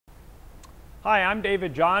Hi, I'm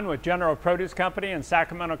David John with General Produce Company in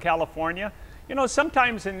Sacramento, California. You know,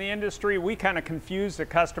 sometimes in the industry we kind of confuse the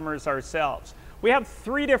customers ourselves. We have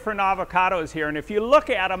 3 different avocados here, and if you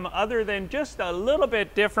look at them, other than just a little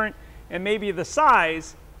bit different and maybe the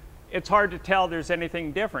size, it's hard to tell there's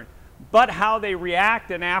anything different. But how they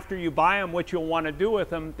react and after you buy them, what you'll want to do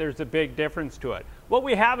with them, there's a big difference to it. What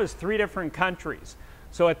we have is 3 different countries.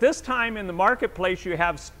 So at this time in the marketplace, you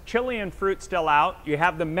have Chilean fruit still out, you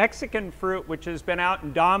have the Mexican fruit, which has been out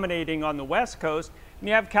and dominating on the West Coast, and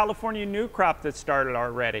you have California new crop that started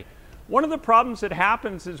already. One of the problems that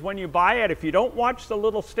happens is when you buy it, if you don't watch the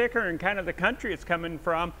little sticker and kind of the country it's coming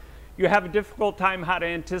from, you have a difficult time how to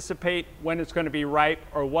anticipate when it's going to be ripe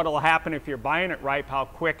or what will happen if you're buying it ripe, how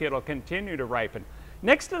quick it'll continue to ripen.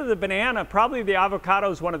 Next to the banana, probably the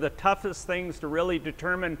avocado is one of the toughest things to really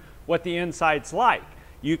determine what the inside's like.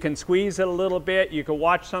 You can squeeze it a little bit, you can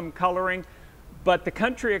watch some coloring, but the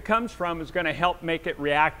country it comes from is going to help make it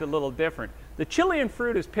react a little different. The Chilean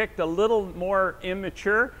fruit is picked a little more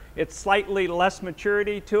immature. It's slightly less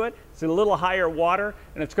maturity to it. It's a little higher water,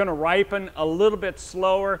 and it's going to ripen a little bit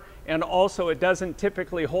slower, and also it doesn't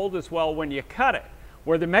typically hold as well when you cut it.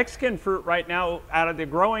 Where the Mexican fruit right now, out of the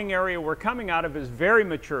growing area we're coming out of, is very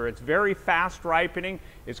mature. It's very fast ripening.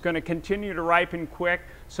 It's going to continue to ripen quick.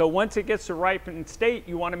 So once it gets to ripened state,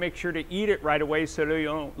 you want to make sure to eat it right away so that you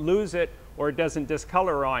don't lose it or it doesn't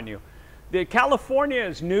discolor on you. The California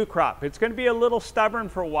is new crop. It's going to be a little stubborn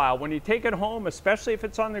for a while. When you take it home, especially if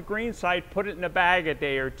it's on the green side, put it in a bag a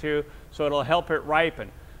day or 2 so it'll help it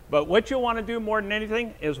ripen. But what you'll want to do more than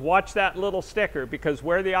anything is watch that little sticker, because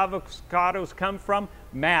where the avocados come from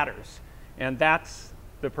matters. And that's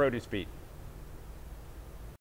the Produce Beat.